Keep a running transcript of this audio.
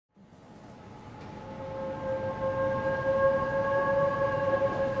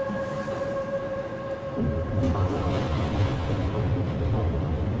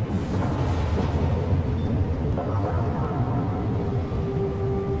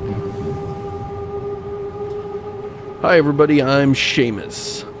Hi everybody, I'm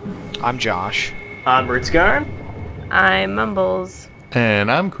Seamus. I'm Josh. I'm Ritzgarn. I'm Mumbles.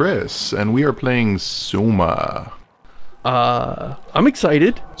 And I'm Chris, and we are playing SOMA. I'm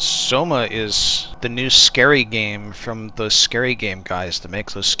excited. SOMA is the new scary game from those scary game guys that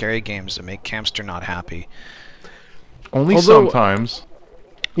make those scary games that make Camster not happy. Only sometimes.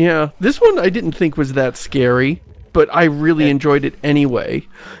 Yeah, this one I didn't think was that scary, but I really enjoyed it anyway.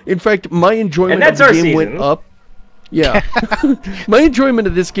 In fact, my enjoyment of the game went up. Yeah. My enjoyment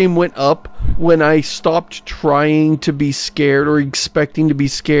of this game went up when I stopped trying to be scared or expecting to be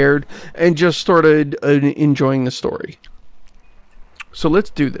scared and just started enjoying the story. So let's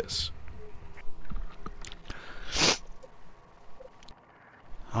do this.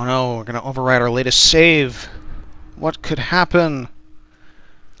 Oh no, we're gonna override our latest save. What could happen?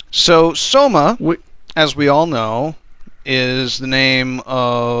 So, SOMA, as we all know, is the name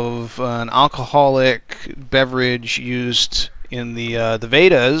of an alcoholic beverage used in the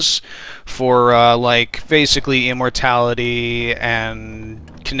Vedas for like basically immortality and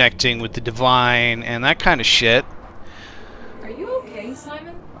connecting with the divine and that kind of shit. Are you okay,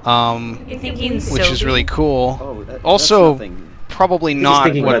 Simon? Which is really cool. Oh, also, probably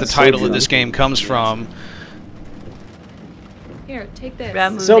not what the title of this game comes from. Here, take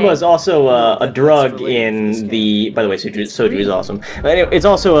this. SOMA is also a drug in the... By the way, soju is awesome. But anyway, it's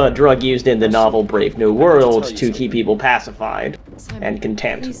also a drug used in the novel Brave New World to keep people pacified and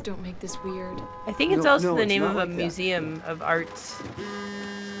content. Please don't make this weird. I think it's also the name of a museum of arts.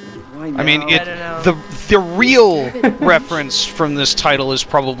 I mean, the real reference from this title is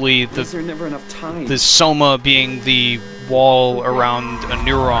probably the SOMA being the wall around a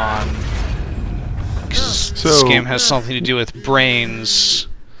neuron. Because this game has something to do with brains.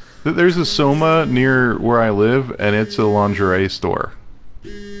 There's a SOMA near where I live, and it's a lingerie store.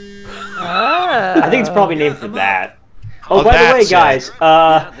 I think it's probably named for that. Oh, by the way, guys,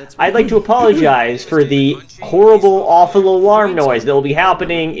 I'd like to apologize for the horrible, awful alarm noise that will be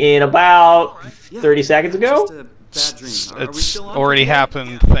happening in about 30 seconds ago. It's already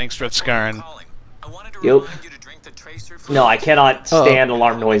happened, thanks, Ritzgarn. Yep. No, I cannot stand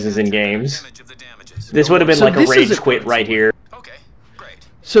alarm noises in games. This would have been like a rage quit right here.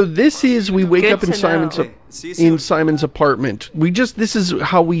 So this is, we wake up in Simon's apartment. This is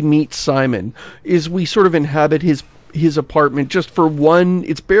how we meet Simon, is we sort of inhabit his apartment just for one,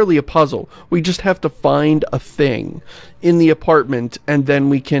 it's barely a puzzle. We just have to find a thing in the apartment and then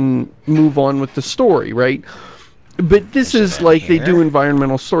we can move on with the story, right? But this is like they do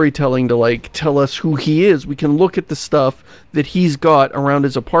environmental storytelling to like tell us who he is. We can look at the stuff that he's got around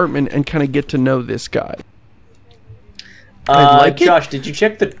his apartment and kind of get to know this guy. Josh, did you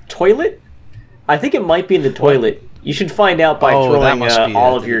check the toilet? I think it might be in the toilet. You should find out by throwing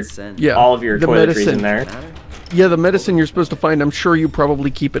all of your toiletries in there. Yeah, the medicine you're supposed to find, I'm sure you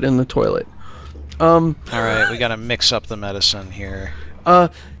probably keep it in the toilet. Alright, we gotta mix up the medicine here.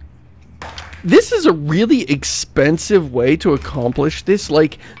 This is a really expensive way to accomplish this.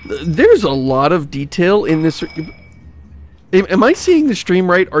 Like, there's a lot of detail in this. Am I seeing the stream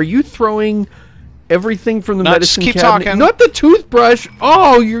right? Are you throwing everything from the medicine cabinet? Talking. Not the toothbrush!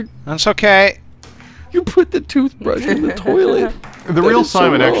 Oh, That's okay. You put the toothbrush in the toilet. The real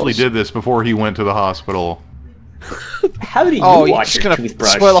Simon actually did this before he went to the hospital. How did you watch your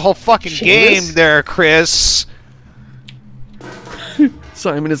toothbrush? Spoil the whole fucking game there, Chris.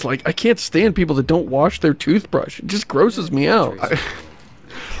 Simon is like, I can't stand people that don't wash their toothbrush. It just grosses me out.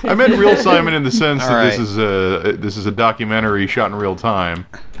 I meant real Simon in the sense that this is a documentary shot in real time.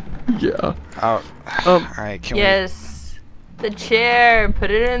 Yeah. Alright, can the chair.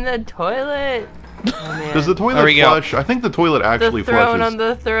 Put it in the toilet. Oh, does the toilet flush? I think the toilet actually the throne flushes. on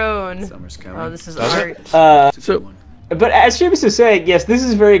the throne. Oh, this is art. But as Seamus is saying, yes, this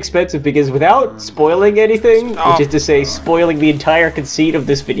is very expensive because without spoiling anything, which is to say spoiling the entire conceit of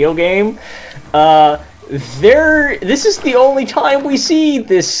this video game, this is the only time we see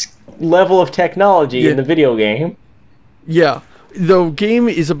this level of technology in the video game. Yeah, the game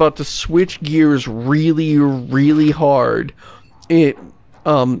is about to switch gears really, really hard in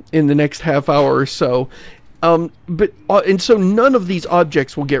the next half hour or so. And so none of these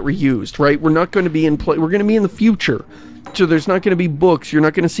objects will get reused, right? We're not going to be in play. We're going to be in the future. So there's not going to be books. You're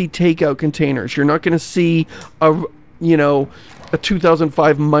not going to see takeout containers. You're not going to see a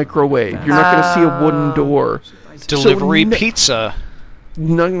 2005 microwave. You're not going to see a wooden door. Delivery pizza.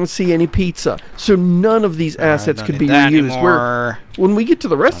 Not going to see any pizza. So none of these assets could be reused. Where when we get to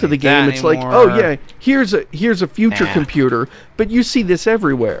the rest of the game, it's like, oh yeah, here's a future computer, but you see this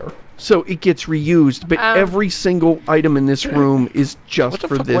everywhere. So it gets reused, but every single item in this room is just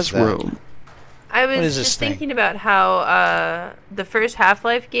for this room. I was just thinking about how the first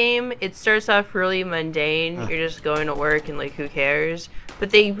Half-Life game, it starts off really mundane. You're just going to work and like who cares? But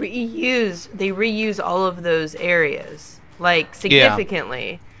they reuse all of those areas like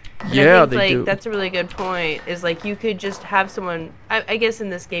significantly. Yeah, I think, like, that's a really good point. Is like you could just have someone. I guess in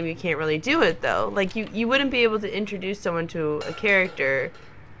this game you can't really do it though. Like you wouldn't be able to introduce someone to a character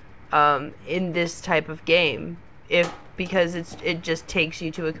in this type of game because it just takes you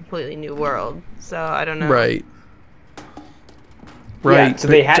to a completely new world. So I don't know. Right. Yeah, so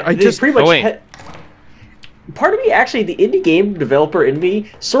they pretty much. Part of me, actually, the indie game developer in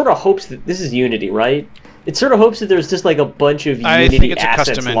me sort of hopes that this is Unity, right? It sort of hopes that there's just like a bunch of Unity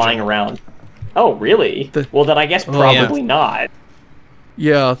assets lying around. Oh, really? Well, then I guess probably not.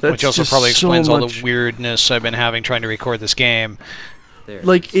 Yeah, that's which also just probably explains so all much... the weirdness I've been having trying to record this game.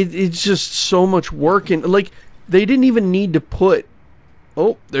 Like, it's just so much work, and like, they didn't even need to put...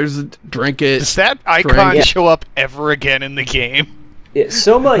 Oh, there's a... Drink it. Does that icon show up ever again in the game? Yeah,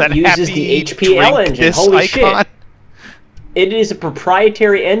 Soma uses the HPL engine. Holy shit! It is a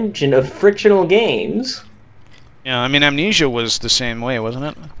proprietary engine of frictional games. Yeah, I mean, Amnesia was the same way, wasn't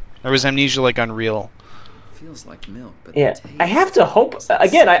it? Or was Amnesia like Unreal? Feels like milk, but yeah, I have to hope.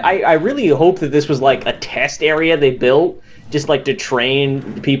 Again, I really hope that this was like a test area they built, just like to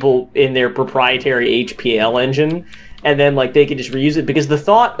train people in their proprietary HPL engine, and then like they could just reuse it. Because the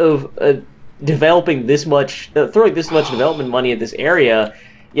thought of developing this much, throwing this much development money at this area,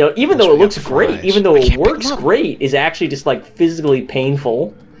 you know, even though it looks great, even though it works great, is actually just like physically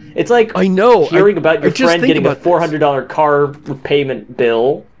painful. It's like I know hearing about your friend getting a $400 car payment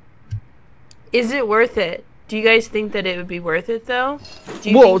bill. Is it worth it? Do you guys think that it would be worth it though?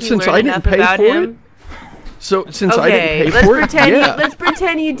 Do you well, think since I didn't pay for it. So since I didn't pay for it, let's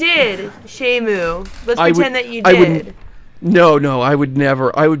pretend you did, Shamu. Let's pretend that you did. No, I would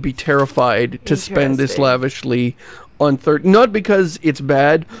never. I would be terrified to spend this lavishly on not because it's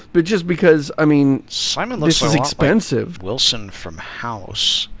bad, but just because, I mean, Simon looks this is expensive. Like Wilson from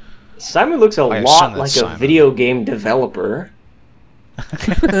House. Simon looks a lot like a video game developer.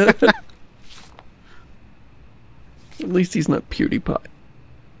 At least he's not PewDiePie.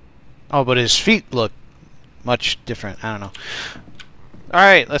 Oh, but his feet look much different. I don't know. All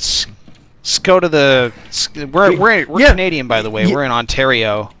right, let's go to the. We're Canadian, by the way. We're in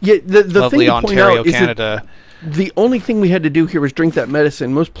Ontario. Yeah, the lovely thing to Ontario, point out Canada. Is the only thing we had to do here was drink that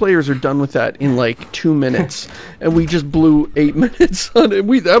medicine. Most players are done with that in like 2 minutes, and we just blew 8 minutes on it.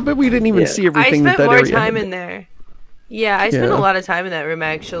 I bet we didn't even see everything that area. I spent more time in there. Yeah, I spent a lot of time in that room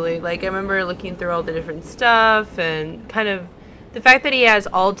actually. Like I remember looking through all the different stuff and kind of. The fact that he has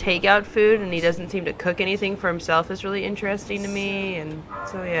all takeout food and he doesn't seem to cook anything for himself is really interesting to me, and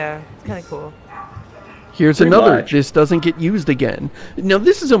so yeah, it's kind of cool. Here's another. This doesn't get used again. Now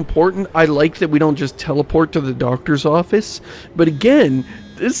this is important. I like that we don't just teleport to the doctor's office, but again,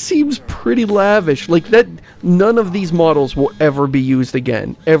 this seems pretty lavish. Like that, none of these models will ever be used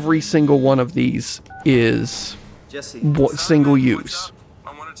again. Every single one of these is single use.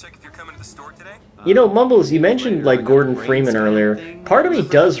 You know, Mumbles, you mentioned, like, Gordon Freeman earlier. Part of me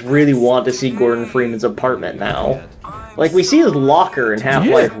does really want to see Gordon Freeman's apartment now. Like, we see his locker in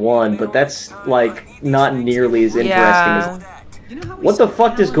Half-Life 1, but that's, like, not nearly as interesting as... What the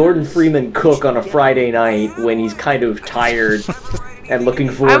fuck does Gordon Freeman cook on a Friday night when he's kind of tired and looking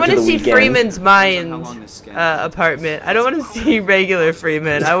forward to the weekend? I want to see Freeman's Mind apartment. I don't want to see regular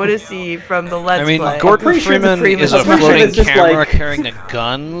Freeman. I want to see from the Let's Play. I mean, Gordon Freeman is a floating camera carrying a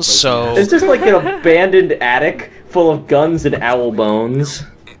gun, so... It's just like an abandoned attic full of guns and owl bones.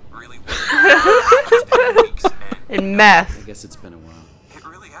 And meth. I guess it's been a while.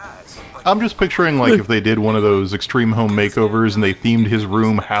 I'm just picturing, like, if they did one of those extreme home makeovers and they themed his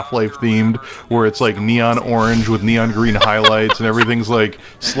room Half-Life themed, where it's, like, neon orange with neon green highlights and everything's, like,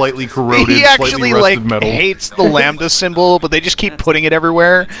 slightly corroded, slightly rusted metal. He hates the lambda symbol, but they just keep putting it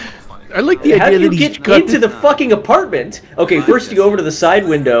everywhere. I like the idea that he's get into the fucking apartment? Okay, first you go over to the side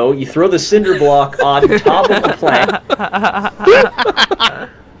window, you throw the cinder block on top of the plank.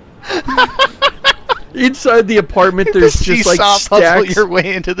 Inside the apartment, there's just like stacks. Your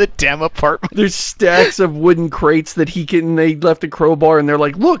way into the damn apartment. There's stacks of wooden crates that they left a crowbar, and they're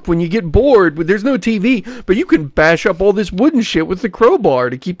like, look, when you get bored, there's no TV, but you can bash up all this wooden shit with the crowbar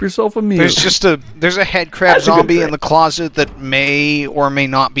to keep yourself amused. There's a head crab zombie in the closet that may or may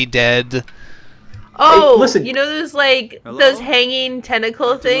not be dead. Oh, hey, listen. You know those those hanging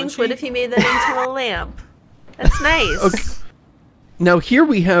tentacle things? What if you made that into a lamp? That's nice. Okay. Now here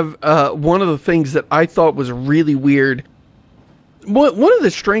we have one of the things that I thought was really weird. One of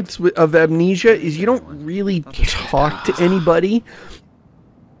the strengths of Amnesia is you don't really talk to anybody.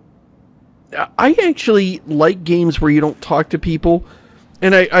 I actually like games where you don't talk to people,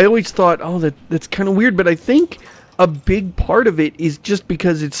 and I always thought, oh, that's kind of weird, but I think a big part of it is just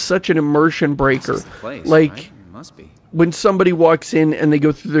because it's such an immersion breaker. Place, like, right? Must be. When somebody walks in and they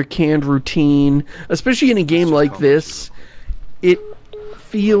go through their canned routine, especially in a game like this, it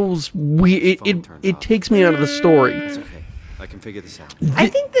feels weird. It takes me out of the story. It's okay. I can figure this out. I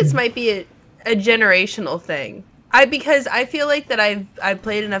think this might be a generational thing. Because I feel like that I've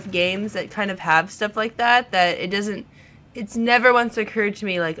played enough games that kind of have stuff like that it's never once occurred to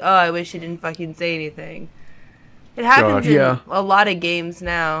me like, oh, I wish he didn't fucking say anything. It happens in a lot of games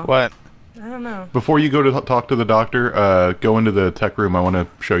now. What? I don't know. Before you go to talk to the doctor, go into the tech room. I want to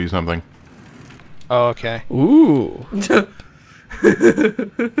show you something. Oh, okay. Ooh.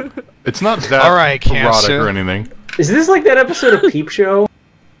 It's not that erotic or anything. Is this like that episode of Peep Show?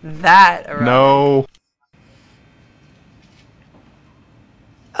 That erotic. No.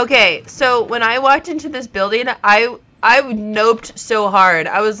 Okay, so when I walked into this building, I noped so hard.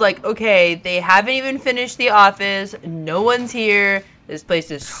 I was like, okay, they haven't even finished the office. No one's here. This place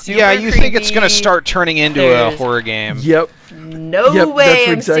is super you think it's going to start turning into a horror game. Yep. No way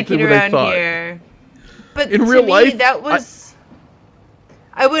I'm sticking around here. But in real life, that was...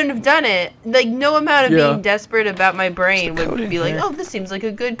 I wouldn't have done it. Like, no amount of being desperate about my brain would be like, oh, this seems like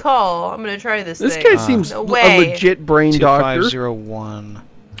a good call. I'm going to try this thing. This guy seems a legit brain doctor. 2501.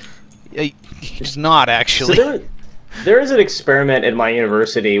 He's not, actually. So there is an experiment at my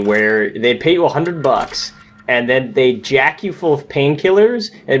university where they pay you $100 and then they jack you full of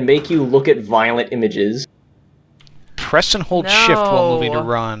painkillers and make you look at violent images. Press and hold shift while moving to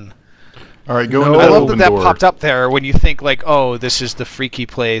run. All right, go into that I love open that door. popped up there when you think like, oh, this is the freaky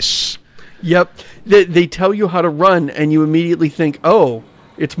place. Yep. They tell you how to run and you immediately think, oh,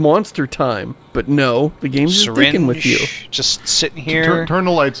 it's monster time. But no, the game's just sticking with you. Just sitting here. Turn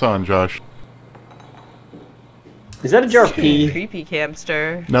the lights on, Josh. Is that a jar of pee? Creepy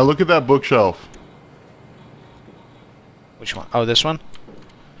camster. Now look at that bookshelf. Which one? Oh, this one?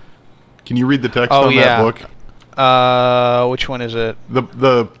 Can you read the text on that book? Which one is it?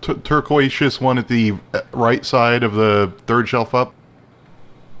 The turquoise one at the right side of the third shelf up.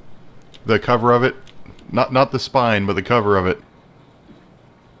 The cover of it. Not the spine, but the cover of it.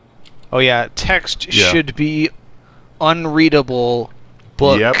 Oh yeah, text should be unreadable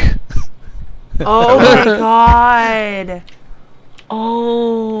book. Yep. Oh my god.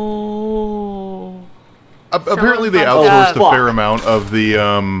 Oh. Apparently they outsourced a fair amount of the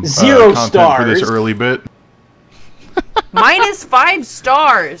Zero content stars for this early bit. -5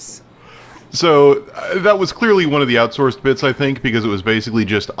 stars. So that was clearly one of the outsourced bits, I think, because it was basically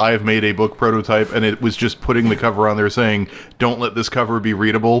just, I've made a book prototype, and it was just putting the cover on there saying, don't let this cover be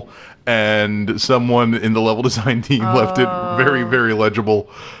readable, and someone in the level design team left it very, very legible.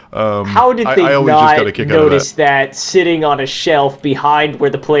 How did they not notice that sitting on a shelf behind where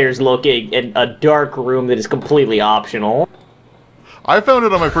the player's looking in a dark room that is completely optional? I found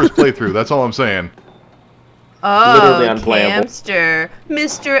it on my first playthrough, that's all I'm saying. Oh, literally unplayable. Camster.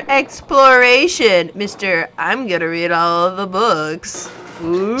 Mr. Exploration. Mr. I'm gonna read all of the books.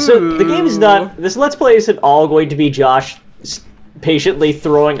 Ooh. So the game is not... This Let's Play isn't all going to be Josh patiently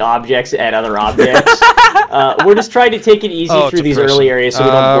throwing objects at other objects. We're just trying to take it easy through these early areas so we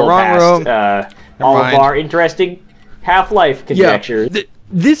don't blow past all of our interesting Half-Life conjectures. Yeah,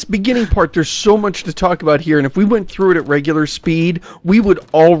 this beginning part, there's so much to talk about here, and if we went through it at regular speed, we would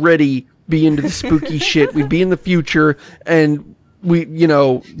already be into the spooky shit. We'd be in the future, and we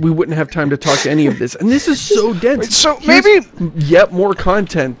wouldn't have time to talk to any of this. And this is so dense. Wait, so maybe yet more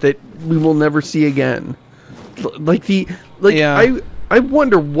content that we will never see again. I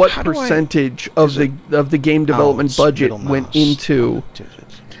wonder what percentage of the game development budget went into.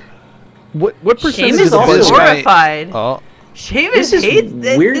 What percentage is of the budget? horrified. Oh. Seamus hates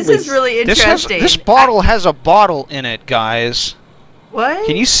this. This is really interesting. This bottle has a bottle in it, guys. What?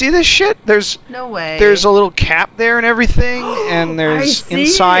 Can you see this shit? There's no way. There's a little cap there and everything, and there's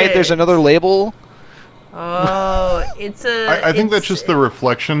inside there's another label. Oh, it's a. I think that's just the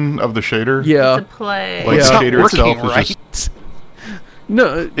reflection of the shader. Yeah. It's a play. Like it's the not shader working itself right. is just.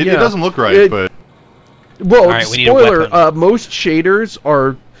 No, It doesn't look right, but. Well, right, spoiler. Most shaders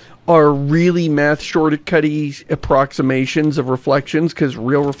are really math shortcutty approximations of reflections, because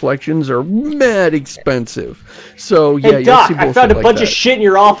real reflections are mad expensive. So yeah, hey, Doc, you'll see I found a like bunch that. of shit in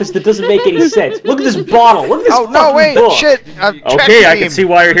your office that doesn't make any sense. Look at this bottle. Look at this fucking book. Shit. Okay, I can see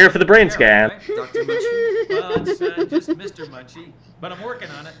why you're here for the brain scan. Dr. Munchie. Well, it's just Mr. Munchie, but I'm working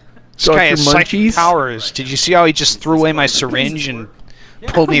on it. This guy has psychic powers. Did you see how he just threw away my syringe and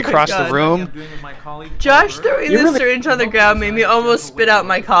pulled me across the room. Josh throwing the syringe on the ground made me almost spit out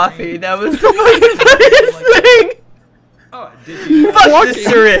my coffee. That was the funniest thing. Fuck this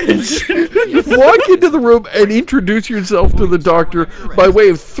syringe. Walk into the room and introduce yourself to the doctor by way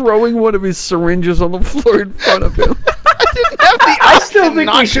of throwing one of his syringes on the floor in front of him. I still think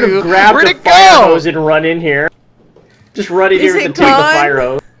we should have grabbed the fire hose and run in here. Just run in here and take the fire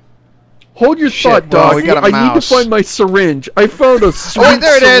hose. Hold your thought, Doc. I need to find my syringe. I found a sweet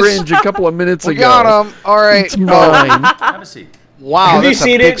syringe a couple of minutes ago. We got him. All right. It's mine. Have a seat. Wow, have you that's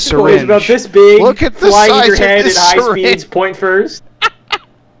seen a big it? syringe. It's about this big. Look at the flying size your of head this at high syringe. speeds. Point first.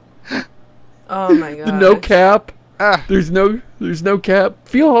 Oh my god. The no cap. There's no cap.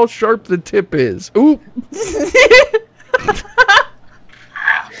 Feel how sharp the tip is. Ooh.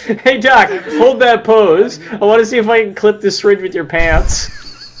 Hey Doc, hold that pose. I want to see if I can clip this syringe with your pants.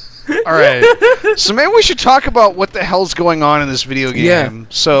 All right. So maybe we should talk about what the hell's going on in this video game. Yeah.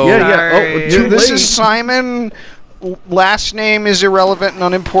 So this is Simon. Last name is irrelevant and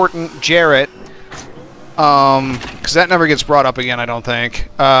unimportant. Jarrett. Because that never gets brought up again, I don't think.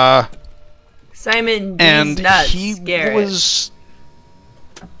 Simon and nuts, he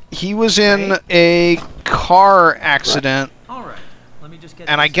was in a car accident.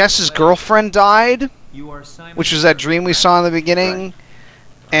 And I guess his girlfriend died, which was that dream we saw in the beginning.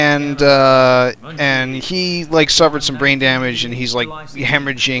 And he like suffered some brain damage, and he's like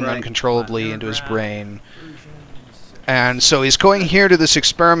hemorrhaging uncontrollably into his brain. And so he's going here to this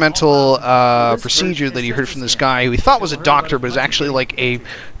experimental procedure that he heard from this guy who he thought was a doctor, but is actually like a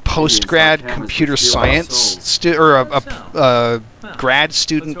post-grad computer science or a grad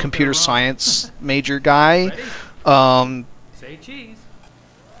student computer science major guy. Say cheese.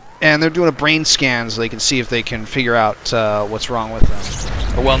 And they're doing a brain scan so they can see if they can figure out what's wrong with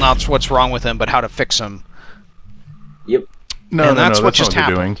him. Or, well, not what's wrong with him, but how to fix him. Yep. No, that's what just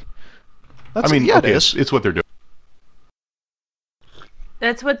happened. I mean, yeah, okay, it's what they're doing.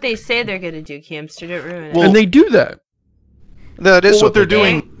 That's what they say they're gonna do, Camster. Don't ruin it. Well, and they do that. That is what they're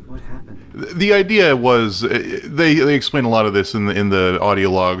doing. What happened? The idea was they explain a lot of this in the audio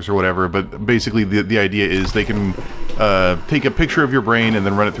logs or whatever, but basically the idea is they can take a picture of your brain and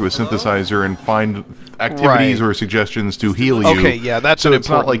then run it through a synthesizer and find activities or suggestions to heal you. Okay, yeah, that's so it's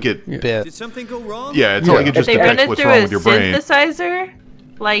not like it. Bit. Did something go wrong? Yeah, it's not like it just detects what's wrong with your brain. Synthesizer?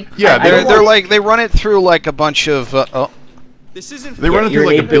 Like yeah, they're like they run it through like a bunch of. This isn't. They run it through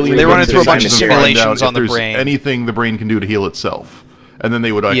like a billion. They run it through a bunch of simulations on the there's brain. Anything the brain can do to heal itself, and then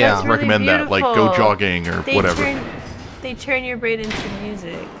they would recommend that, like go jogging or whatever. They turn your brain into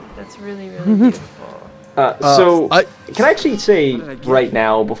music. That's really beautiful. So, can I actually say right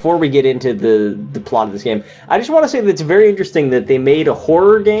now, before we get into the plot of this game, I just want to say that it's very interesting that they made a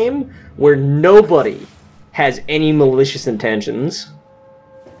horror game where nobody has any malicious intentions.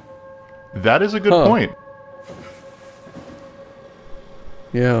 That is a good point.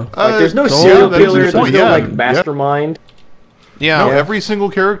 Yeah. Like, there's no serial killer, there's no like mastermind. Yeah. No, every single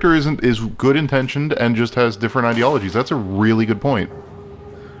character is good intentioned and just has different ideologies. That's a really good point.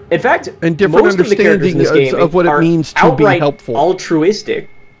 In fact, and different understanding of what it means to be helpful. Altruistic.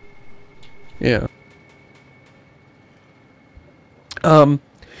 Yeah.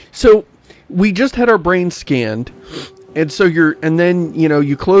 So we just had our brain scanned, and so then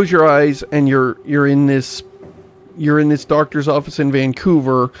you close your eyes and you're in this doctor's office in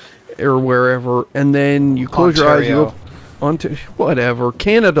Vancouver or wherever, and then you close your eyes, you go onto whatever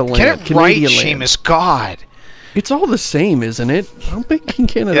Canada land, Canadian land. Seamus, God. It's all the same, isn't it? I'm thinking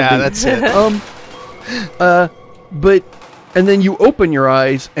Canada. Yeah, that's it. But and then you open your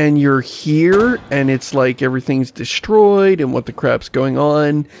eyes and you're here, and it's like everything's destroyed and what the crap's going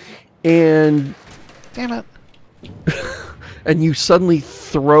on, and damn it, and you suddenly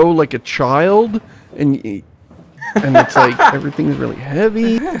throw like a child, and it's like everything's really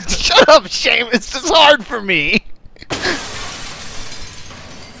heavy. Shut up, Seamus. It's hard for me.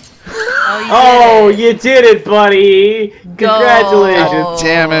 Oh, you did it, buddy! Congratulations! God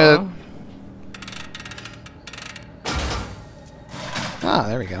damn it! Ah,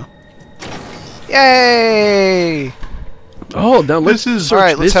 there we go. Yay! Oh, now let's all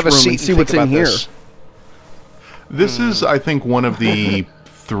right. Let's have a seat and see what's in here. This is, I think, one of the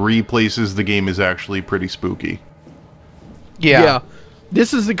 3 places the game is actually pretty spooky. Yeah.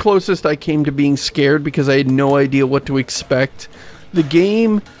 This is the closest I came to being scared because I had no idea what to expect. The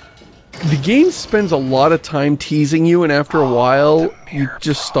game spends a lot of time teasing you, and after a while, you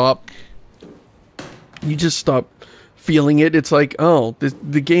just stop feeling it. It's like, oh,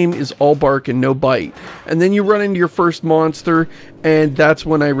 the game is all bark and no bite. And then you run into your first monster, and that's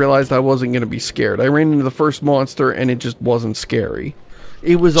when I realized I wasn't going to be scared. I ran into the first monster, and it just wasn't scary.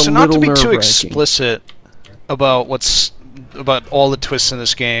 it was a so little not to be too nerve-wracking. explicit about about all the twists in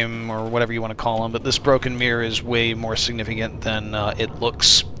this game, or whatever you want to call them, but this broken mirror is way more significant than it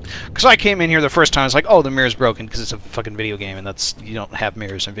looks. Because I came in here the first time, I was like, oh, the mirror's broken because it's a fucking video game, and you don't have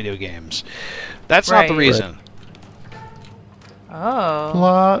mirrors in video games. That's not the reason. Oh.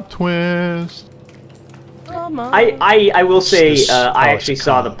 Plot twist. I will say, I actually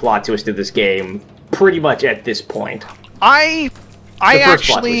saw the plot twist of this game pretty much at this point. I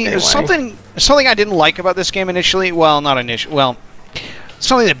actually, something I didn't like about this game initially, well, not initially, well,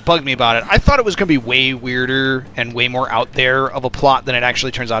 something that bugged me about it, I thought it was going to be way weirder and way more out there of a plot than it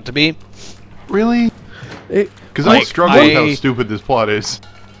actually turns out to be. Really? Because I struggle with how stupid this plot is.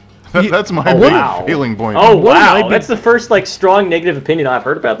 That's my big feeling point. Oh, wow. That's the first, like, strong negative opinion I've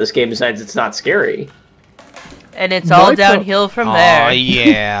heard about this game, besides it's not scary. And it's all downhill from there. Oh,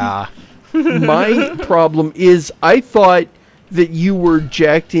 yeah. My problem is I thought that you were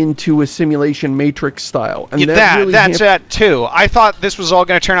jacked into a simulation Matrix style. And that's that too. I thought this was all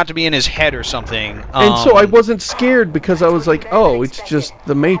going to turn out to be in his head or something. And so I wasn't scared because I was like, oh, it's just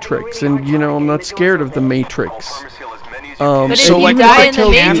the Matrix. And, you know, I'm not scared of the Matrix. But if you die in the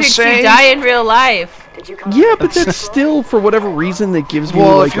Matrix, you die in real life. Yeah, but that's still, for whatever reason, that gives me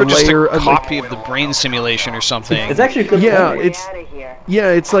like if you're a layer just a copy of the brain simulation or something. It's actually a good point.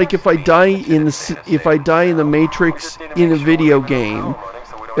 It's like if I die in the Matrix in a video game,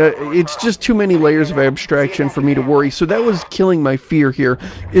 it's just too many layers of abstraction for me to worry. So that was killing my fear here,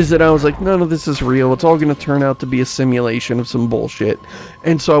 is that I was like, none of this is real. It's all going to turn out to be a simulation of some bullshit.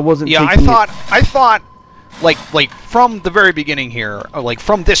 And so I wasn't. Yeah, I thought. Like from the very beginning here, like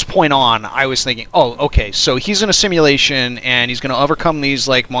from this point on, I was thinking, oh, okay, so he's in a simulation and he's going to overcome these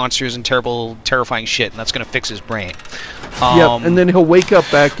like monsters and terrifying shit, and that's going to fix his brain. Yep, and then he'll wake up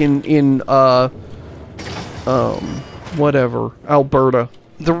back in whatever, Alberta.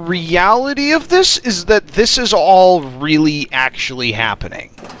 The reality of this is that this is all really actually happening.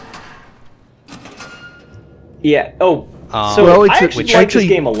 Yeah. Oh. So well, I actually like this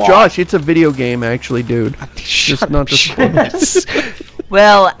game a lot. Josh, it's a video game, actually, dude. Just not just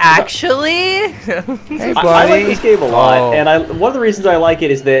Well, actually, hey, I like this game a lot, and one of the reasons I like it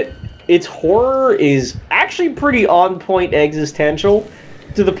is that its horror is actually pretty on point existential,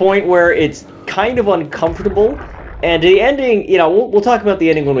 to the point where it's kind of uncomfortable. And the ending, you know, we'll talk about the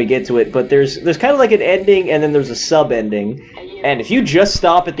ending when we get to it, but there's kind of like an ending, and then there's a sub-ending. And if you just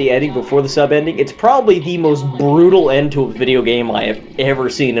stop at the ending before the sub-ending, it's probably the most brutal end to a video game I have ever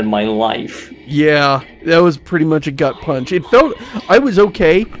seen in my life. Yeah, that was pretty much a gut punch. It felt, I was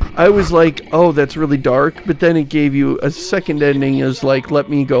okay. I was like, oh, that's really dark, but then it gave you a second ending as like,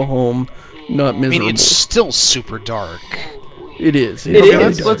 let me go home, not miserable. I mean, it's still super dark. It is. It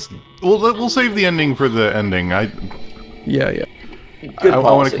is. We'll save the ending for the ending. Yeah. I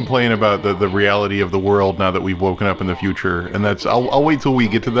want to complain about the reality of the world now that we've woken up in the future, and that's I'll wait till we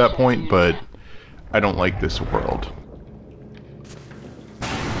get to that point. But I don't like this world.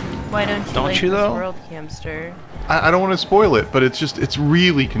 Why don't you like this world, Hamster? I don't want to spoil it, but it's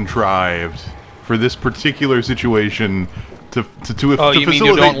really contrived for this particular situation to you mean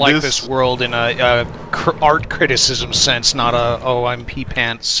you don't like this world in a art criticism sense, not a I'm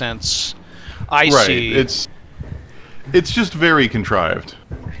pee-pants sense? I see. It's just very contrived.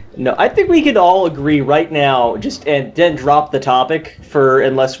 No, I think we could all agree right now, and then drop the topic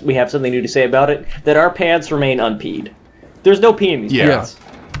unless we have something new to say about it, that our pants remain unpeed. There's no pee in these pants.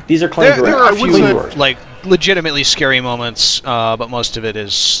 These are clean. There are a few like legitimately scary moments, but most of it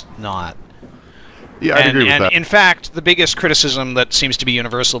is not. Yeah, I agree with that. And in fact, the biggest criticism that seems to be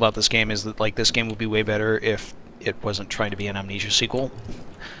universal about this game is that like this game would be way better if it wasn't trying to be an Amnesia sequel.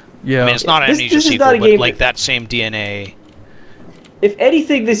 Yeah, I mean, it's not an Amnesia sequel, but like that same DNA. If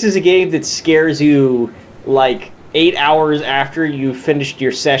anything, this is a game that scares you like 8 hours after you finished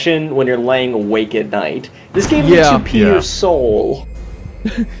your session when you're laying awake at night. This game makes you pee your soul.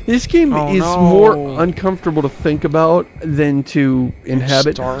 This game is more uncomfortable to think about than to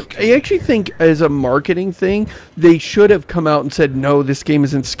inhabit. I actually think, as a marketing thing, they should have come out and said, no, this game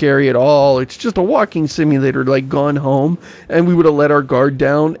isn't scary at all. It's just a walking simulator, like Gone Home. And we would have let our guard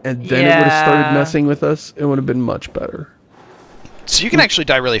down, and then it would have started messing with us. It would have been much better. So you can actually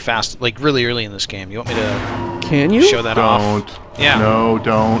die really fast, like really early in this game. You want me to show that off? Yeah. No,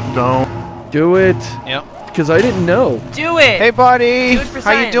 don't. Do it. Yep. Because I didn't know. Do it! Hey, buddy! Do it for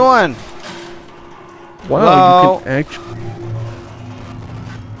How science. you doing? Wow, you can actually...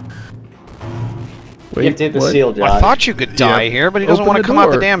 Wait, you have to hit the seal, Josh. I thought you could die here, but he doesn't want to come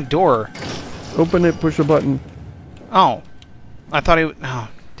out the damn door. Open it, push a button. Oh. I thought he would... Oh,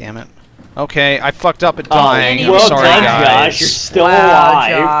 damn it. Okay, I fucked up at dying. Well I'm sorry, done, guys. Josh. You're still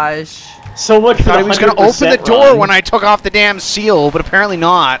alive. Josh. So much for I thought the he was gonna 100% open the door run. when I took off the damn seal, but apparently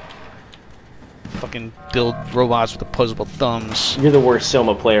not. Fucking build robots with opposable thumbs. You're the worst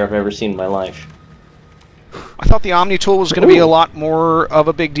Soma player I've ever seen in my life. I thought the Omni tool was going to be a lot more of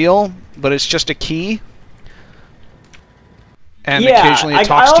a big deal, but it's just a key. And occasionally it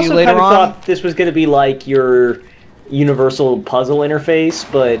talks to you later on. I also kind of thought this was going to be like your universal puzzle interface,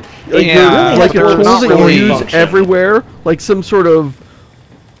 but it yeah, really like a tool that you really use function. everywhere, like some sort of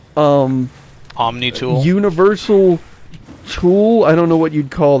Omni tool. Universal tool. I don't know what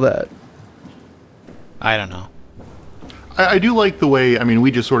you'd call that. I don't know. I do like the way, I mean, we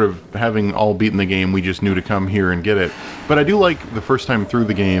just sort of, having all beaten the game, we just knew to come here and get it. But I do like the first time through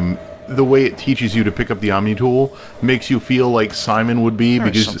the game, the way it teaches you to pick up the Omni tool makes you feel like Simon would be,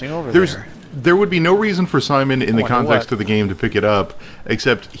 because there would be no reason for Simon in the context of the game to pick it up,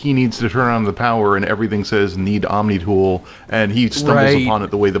 except he needs to turn on the power and everything says need Omni tool, and he stumbles upon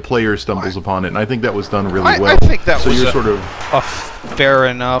it the way the player stumbles upon it, and I think that was done really well. I think that was you're sort of fair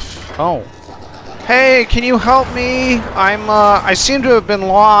enough. Oh. Hey, can you help me? I seem to have been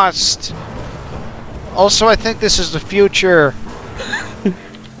lost. Also, I think this is the future.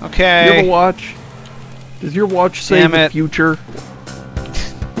 Okay. You have a watch? Does your watch say the future?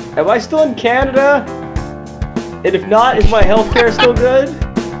 Am I still in Canada? And if not, is my healthcare still good?